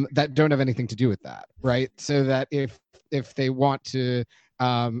that don't have anything to do with that, right? So that if they want to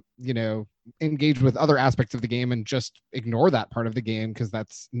engage with other aspects of the game and just ignore that part of the game because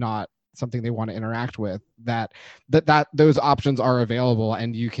that's not something they want to interact with, that those options are available,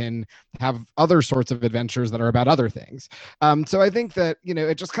 and you can have other sorts of adventures that are about other things. So I think that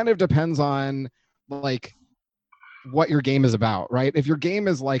it just kind of depends on like what your game is about, right? If your game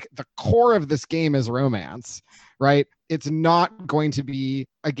is like the core of this game is romance, right? It's not going to be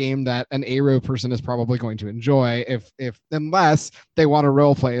a game that an arrow person is probably going to enjoy unless they want to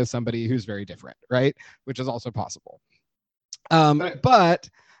role play as somebody who's very different, right? Which is also possible. But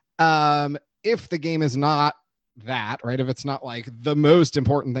if the game is not that, right? If it's not like the most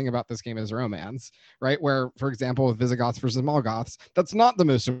important thing about this game is romance, right? Where, for example, with Visigoths versus Molgoths, that's not the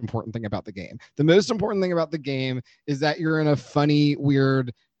most important thing about the game. The most important thing about the game is that you're in a funny,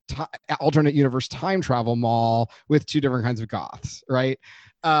 weird alternate universe time travel mall with two different kinds of goths, right?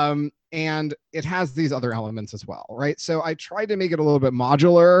 And it has these other elements as well, right? So I tried to make it a little bit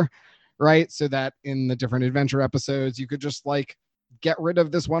modular, right? So that in the different adventure episodes, you could just like get rid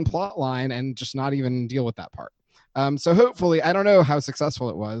of this one plot line and just not even deal with that part. So hopefully, I don't know how successful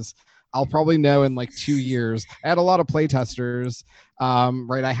it was. I'll probably know in like 2 years. I had a lot of playtesters,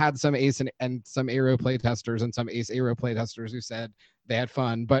 right? I had some ace and some arrow playtesters and some ace arrow playtesters who said they had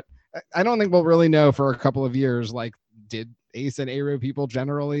fun, but I don't think we'll really know for a couple of years, like, did Ace and Aero people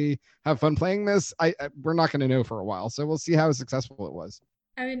generally have fun playing this? We're not going to know for a while, so we'll see how successful it was.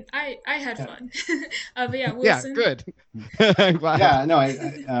 I mean, I had fun. But yeah, Yeah, Wilson. good. I'm glad. Yeah, no,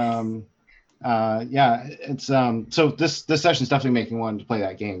 it's so this session's definitely making me want to play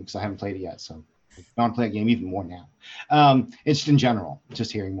that game because I haven't played it yet, so I want to play that game even more now. It's just in general,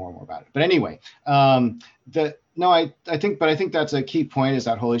 just hearing more and more about it. But anyway, I think that's a key point, is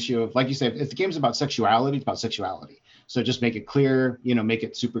that whole issue of, like you say, if the game's about sexuality, it's about sexuality. So just make it clear, make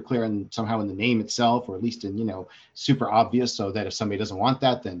it super clear and somehow in the name itself, or at least in, super obvious, so that if somebody doesn't want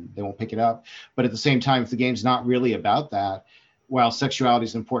that, then they won't pick it up. But at the same time, if the game's not really about that, while sexuality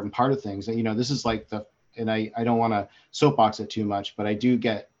is an important part of things, this is like and I don't want to soapbox it too much, but I do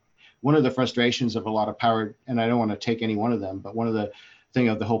get one of the frustrations of a lot of powered, and I don't want to take any one of them, but one of the thing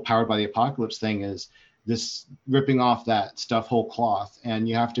of the whole Powered by the Apocalypse thing is this ripping off that stuff whole cloth, and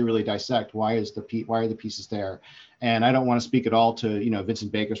you have to really dissect why are the pieces there. And I don't want to speak at all to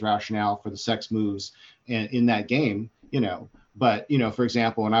Vincent Baker's rationale for the sex moves in that game, but for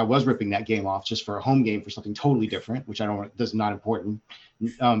example, when I was ripping that game off just for a home game for something totally different, which that's not important,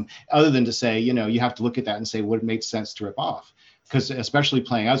 other than to say you have to look at that and say what makes sense to rip off. Because especially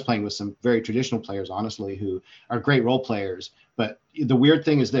I was playing with some very traditional players, honestly, who are great role players. But the weird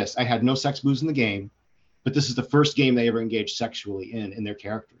thing is this: I had no sex moves in the game, but this is the first game they ever engaged sexually in their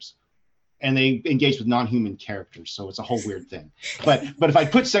characters. And they engaged with non-human characters, so it's a whole weird thing. But if I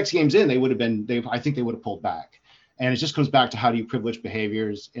put sex games in, I think they would have pulled back. And it just comes back to how do you privilege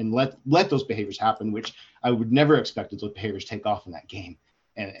behaviors and let those behaviors happen, which I would never expect those behaviors take off in that game.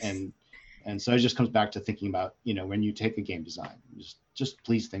 And so it just comes back to thinking about, when you take a game design, just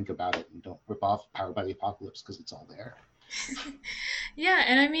please think about it and don't rip off Powered by the Apocalypse, because it's all there. Yeah,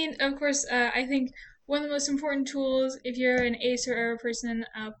 and I mean, of course, I think one of the most important tools, if you're an Ace or Aero person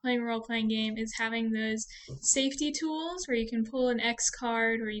playing a role-playing game, is having those safety tools where you can pull an X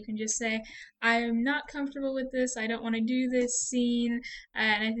card, where you can just say, I'm not comfortable with this, I don't want to do this scene,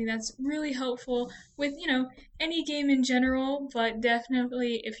 and I think that's really helpful with, any game in general, but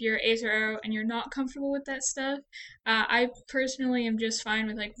definitely if you're Ace or Aero and you're not comfortable with that stuff, I personally am just fine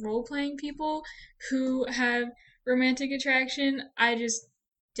with, role-playing people who have romantic attraction. I just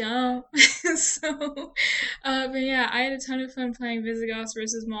don't. So, but yeah, I had a ton of fun playing Visigoths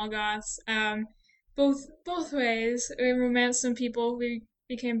versus Molgoths. Both ways. We romanced some people, we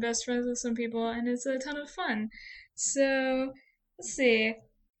became best friends with some people, and it's a ton of fun. So, let's see.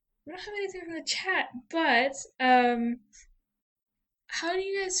 We don't have anything from the chat, but how do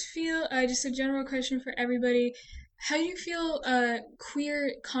you guys feel? Just a general question for everybody. How do you feel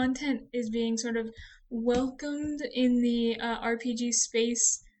queer content is being sort of welcomed in the RPG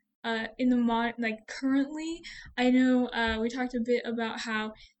space in the currently? I know we talked a bit about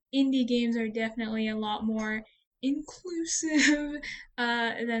how indie games are definitely a lot more inclusive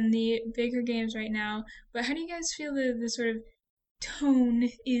than the bigger games right now, but how do you guys feel the sort of tone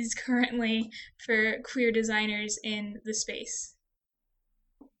is currently for queer designers in the space?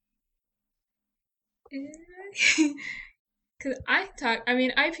 Because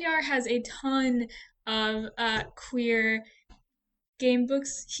IPR has a ton of queer game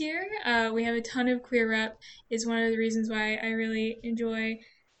books here. We have a ton of queer rep. Is one of the reasons why I really enjoy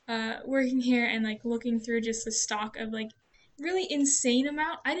working here and looking through just the stock of really insane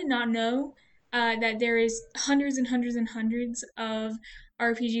amount. I did not know that there is hundreds and hundreds and hundreds of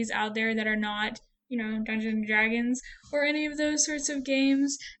RPGs out there that are not Dungeons and Dragons or any of those sorts of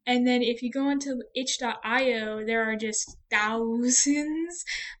games. And then if you go onto itch.io, there are just thousands,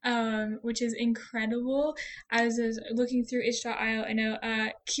 which is incredible. As I was looking through itch.io, I know,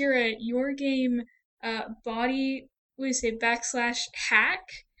 Kira, your game, body, /hack,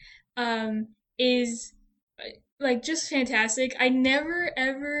 is just fantastic. I never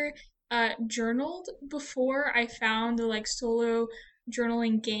ever journaled before I found the solo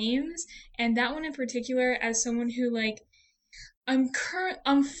journaling games, and that one in particular, as someone who I'm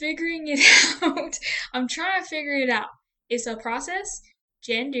figuring it out. I'm trying to figure it out. It's a process.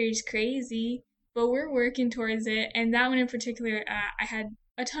 Gender's crazy, but we're working towards it. And that one in particular, I had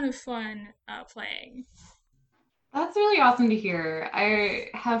a ton of fun playing. That's really awesome to hear. I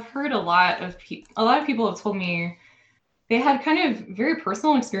have heard a lot of people have told me they had kind of very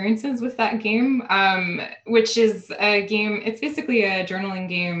personal experiences with that game, which is a game, it's basically a journaling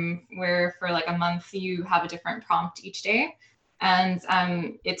game where for a month you have a different prompt each day. And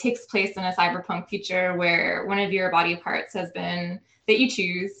it takes place in a cyberpunk future where one of your body parts that you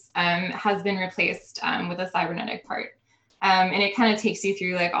choose has been replaced with a cybernetic part. And it kind of takes you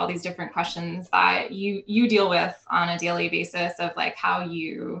through all these different questions that you deal with on a daily basis of how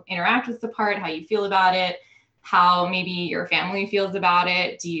you interact with the part, how you feel about it, how maybe your family feels about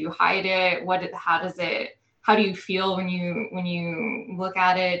it. Do you hide it? How do you feel when you look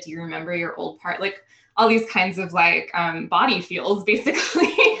at it? Do you remember your old part? Like all these kinds of like body feels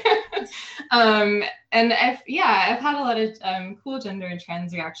basically. And I've had a lot of cool gender and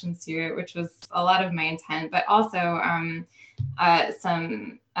trans reactions to it, which was a lot of my intent, but also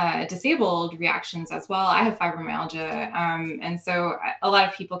some disabled reactions as well. I have fibromyalgia. And so a lot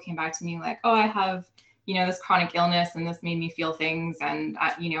of people came back to me like, oh, I have, this chronic illness and this made me feel things. And,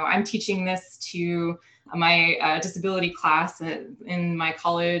 I'm teaching this to my disability class in my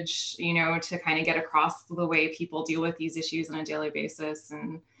college, to kind of get across the way people deal with these issues on a daily basis.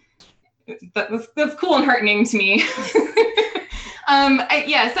 And that's cool and heartening to me. So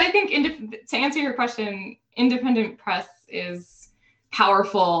I think to answer your question, independent press is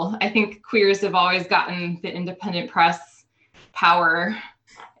powerful. I think queers have always gotten the independent press power,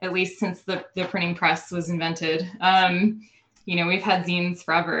 at least since the printing press was invented. We've had zines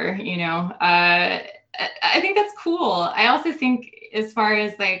forever, I think that's cool. I also think as far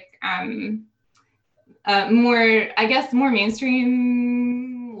as like more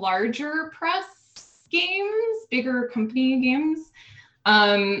mainstream, larger press games, bigger company games,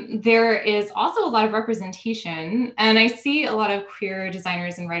 there is also a lot of representation, and I see a lot of queer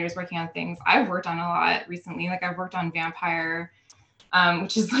designers and writers working on things. I've worked on a lot recently. Like I've worked on Vampire,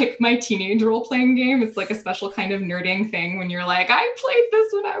 which is like my teenage role-playing game. It's like a special kind of nerding thing when you're like, I played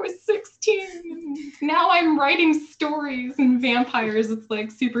this when I was 16, and now I'm writing stories and vampires. It's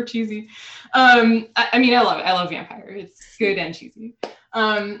like super cheesy. I love Vampire. It's good and cheesy.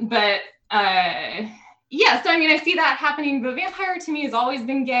 So I see that happening. The Vampire to me has always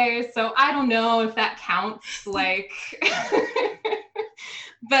been gay, so I don't know if that counts. Like,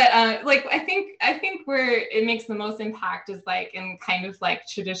 but I think where it makes the most impact is like in kind of like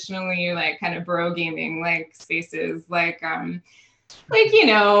traditionally like kind of bro gaming like spaces, like Pathfinder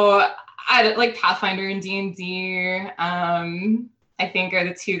and D&D. I think are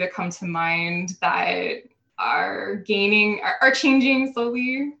the two that come to mind that are changing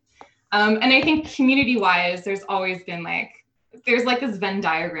slowly. And I think community-wise, there's always been there's this Venn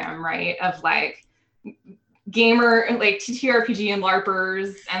diagram, right, of like gamer, like TTRPG and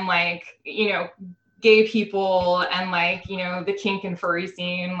LARPers and gay people and the kink and furry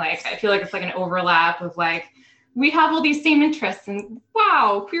scene. Like, I feel like it's like an overlap of like, we have all these same interests and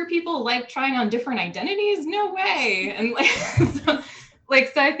wow, queer people like trying on different identities? No way. And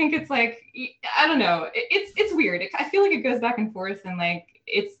so I think it's like, I don't know, it's weird. I feel like it goes back and forth and like,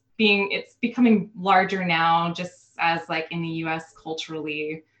 it's becoming larger now, just as like in the US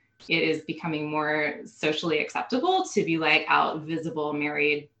culturally, it is becoming more socially acceptable to be like out, visible,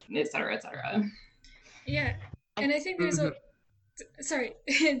 married, et cetera, et cetera. Yeah. And I think there's sorry,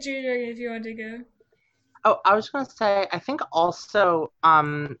 Judy, if you want to go. Oh, I was going to say, I think also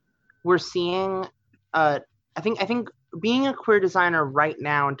we're seeing, I think being a queer designer right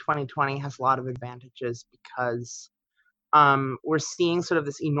now in 2020 has a lot of advantages because we're seeing sort of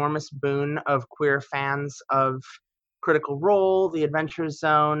this enormous boon of queer fans of Critical Role, The Adventure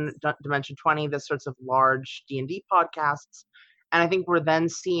Zone, Dimension 20, this sorts of large D&D podcasts. And I think we're then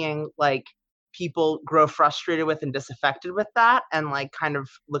seeing like people grow frustrated with and disaffected with that and like kind of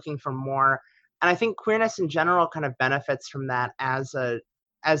looking for more. And I think queerness in general kind of benefits from that as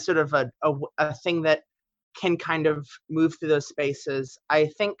sort of a thing that can kind of move through those spaces. I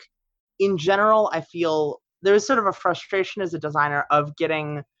think in general, I feel there's sort of a frustration as a designer of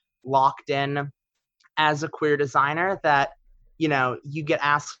getting locked in as a queer designer that, you get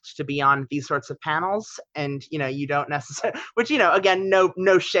asked to be on these sorts of panels and, you don't necessarily, which, again,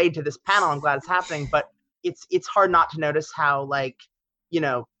 no shade to this panel. I'm glad it's happening, but it's hard not to notice how like,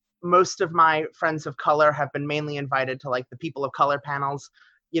 most of my friends of color have been mainly invited to like the people of color panels.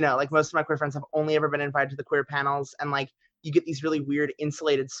 Like most of my queer friends have only ever been invited to the queer panels. And like, you get these really weird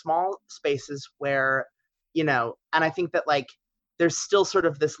insulated small spaces where, and I think that like, there's still sort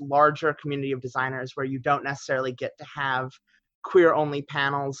of this larger community of designers where you don't necessarily get to have queer only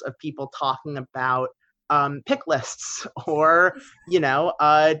panels of people talking about pick lists or,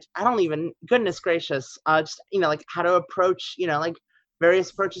 goodness gracious, just, like how to approach, like various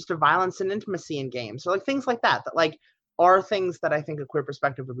approaches to violence and intimacy in games. So like things like that like are things that I think a queer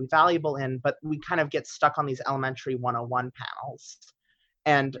perspective would be valuable in, but we kind of get stuck on these elementary 101 panels.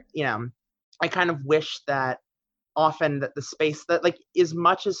 And, I kind of wish that often that the space that like as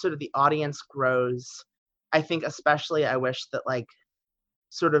much as sort of the audience grows, I think especially I wish that like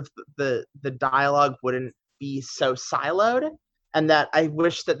sort of the dialogue wouldn't be so siloed, and that I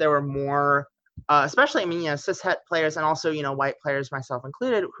wish that there were more especially cishet players and also white players, myself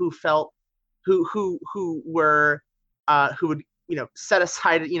included, who felt who would set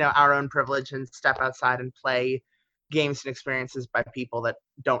aside our own privilege and step outside and play games and experiences by people that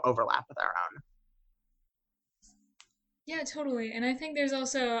don't overlap with our own. Yeah, totally. And I think there's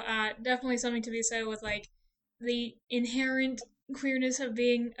also definitely something to be said with like the inherent queerness of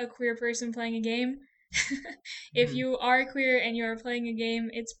being a queer person playing a game. If you are queer and you are playing a game,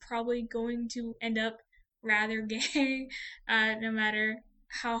 it's probably going to end up rather gay, no matter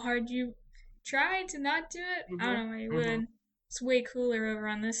how hard you try to not do it. I don't know why you would. It's way cooler over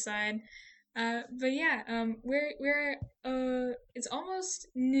on this side. But yeah, we're it's almost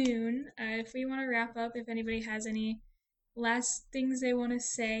noon. If we want to wrap up, if anybody has any last things they want to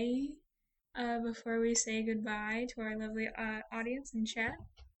say before we say goodbye to our lovely audience in chat.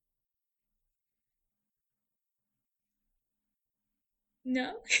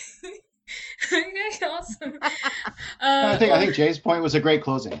 No? Okay, awesome. I think Jay's point was a great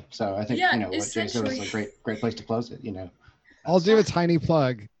closing. So I think what Jay said was a great place to close it. I'll do a tiny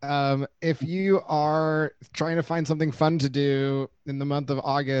plug. If you are trying to find something fun to do in the month of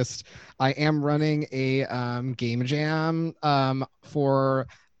August, I am running a game jam for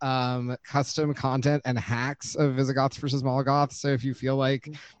custom content and hacks of Visigoths versus Molgoths. So if you feel like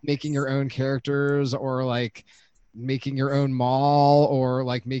making your own characters or like making your own mall or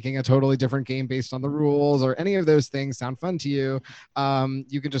like making a totally different game based on the rules or any of those things sound fun to you,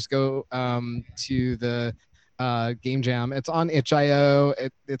 you can just go to the game jam. It's on itch.io.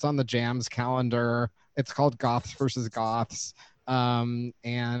 It's on the jams calendar. It's called Goths versus Goths, and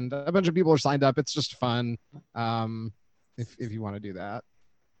a bunch of people are signed up. It's just fun. If you want to do that,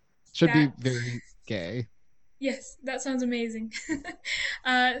 should be very gay. Yes, that sounds amazing.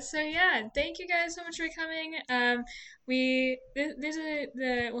 So yeah, thank you guys so much for coming.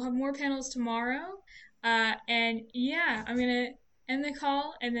 We'll have more panels tomorrow, and yeah, I'm gonna end the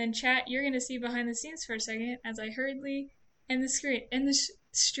call, and then chat. You're gonna see behind the scenes for a second as I hurriedly end the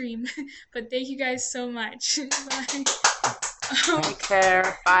stream. But thank you guys so much. Bye. Take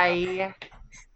care. Bye.